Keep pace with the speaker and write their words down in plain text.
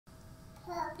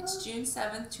It's June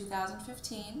 7th,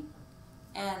 2015,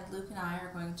 and Luke and I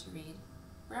are going to read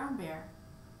Brown Bear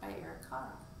by Eric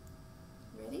Carle.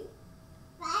 Ready?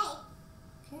 Right.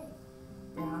 Okay.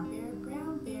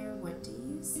 Brown bear, what do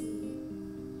you see?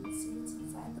 Let's see what's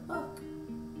inside the book.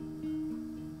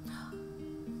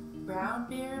 Brown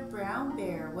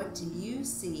bear, what do you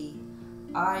see?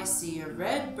 I see a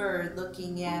red bird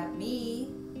looking at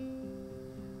me.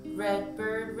 Red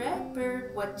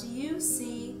bird, what do you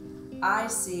see? I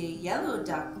see a yellow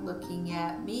duck looking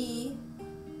at me.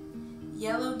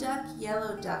 Yellow duck,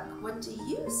 what do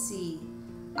you see?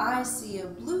 I see a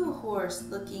blue horse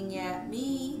looking at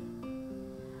me.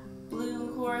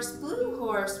 Blue horse,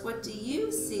 what do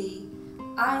you see?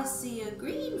 I see a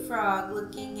green frog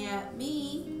looking at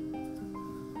me.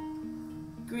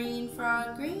 Green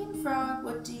frog,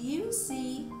 what do you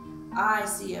see? I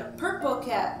see a purple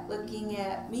cat looking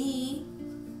at me.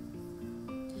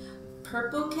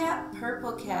 Purple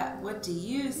cat, what do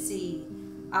you see?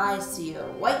 I see a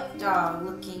white dog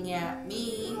looking at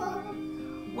me.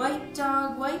 White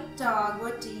dog,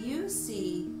 what do you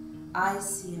see? I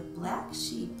see a black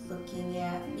sheep looking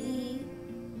at me.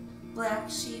 Black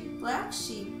sheep,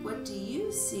 what do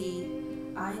you see?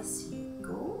 I see a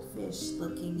goldfish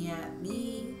looking at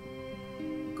me.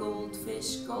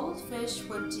 Goldfish,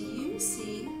 what do you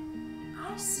see?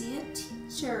 I see a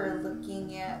teacher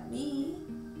looking at me.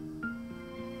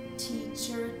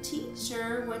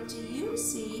 Teacher, what do you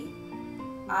see?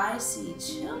 I see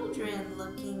children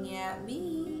looking at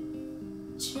me.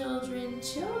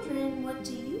 Children, what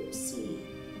do you see?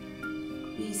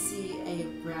 We see a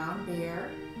brown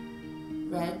bear,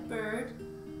 red bird,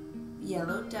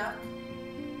 yellow duck,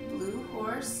 blue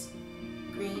horse,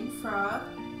 green frog,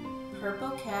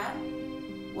 purple cat,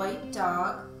 white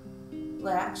dog,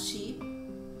 black sheep,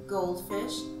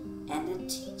 goldfish, and a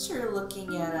teacher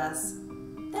looking at us.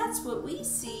 That's what we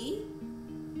see.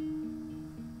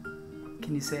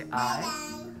 Can you say I?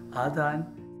 All done.